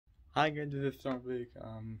Hi guys, this is Starvik.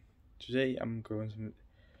 Today uh,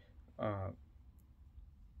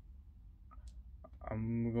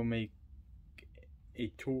 I'm gonna make a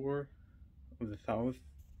tour of the South.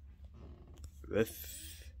 Let's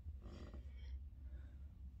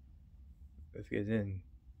let's get in.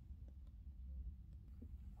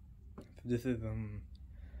 So this is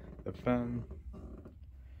the fun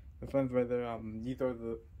right there. These are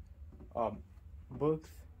the books.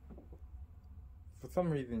 For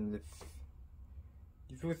some reason,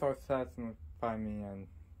 these books are stats by me and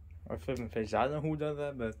or flipping pages. I don't know who does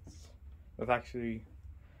that, but it's actually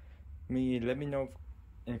me. Let me know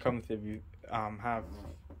in comments if you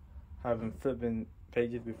haven't flipping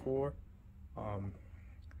pages before.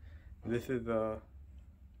 This is the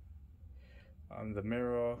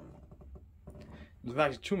mirror. There's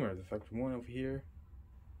actually two mirrors. There's actually one over here,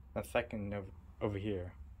 and a second over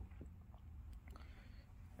here.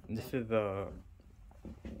 And this is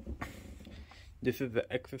the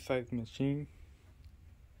exercise machine.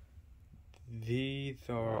 These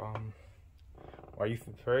are I used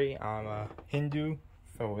to pray. I'm a Hindu,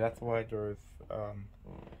 so that's why there's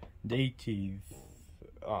deities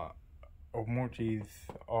or murtis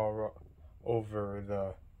are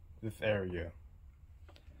over this area.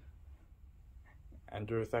 And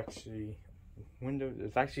there's actually windows.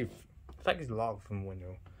 It's actually a lot from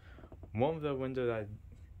window. One of the windows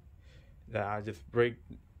that I just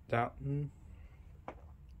breaking off.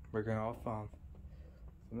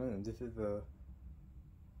 And this is so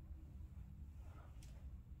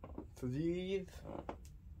these.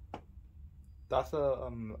 That's a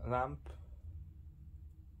lamp.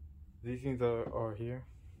 These things are here.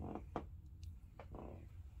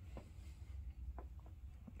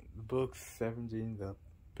 The books, 17, the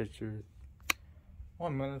pictures. Oh,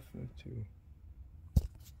 I'm gonna listen to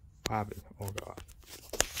Hobbit. Oh god.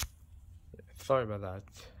 Yeah, sorry about that.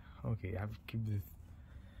 Okay, I have to keep this.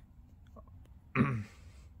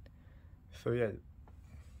 So yeah,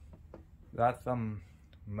 that's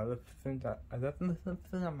Maleficent. That's Maleficent.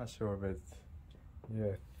 I'm not sure, but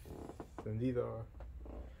yeah. And these are.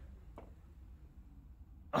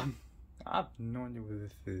 I have no idea what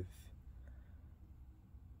this is.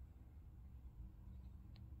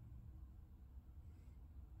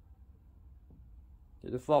 Yeah,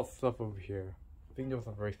 there's a lot of stuff over here. I think there's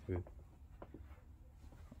a bracelet.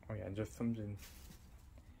 Oh yeah, just something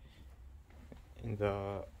in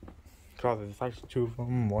the closet. There's actually two of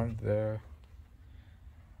them. One there.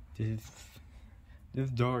 This is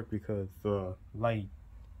dark because the light.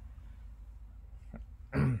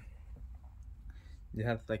 It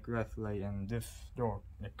has like less light, and this door,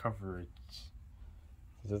 the coverage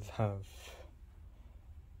does have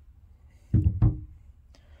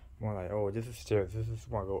more like, oh, this is stairs. This is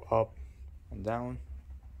want to go up and down,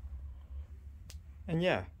 and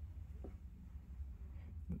yeah,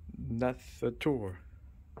 that's a tour.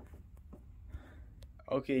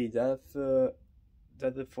 Okay, that's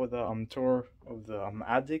it for the tour of the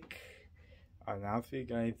attic. And I'll see you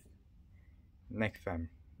guys next time.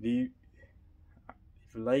 If you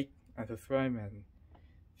like and subscribe, and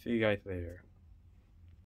see you guys later.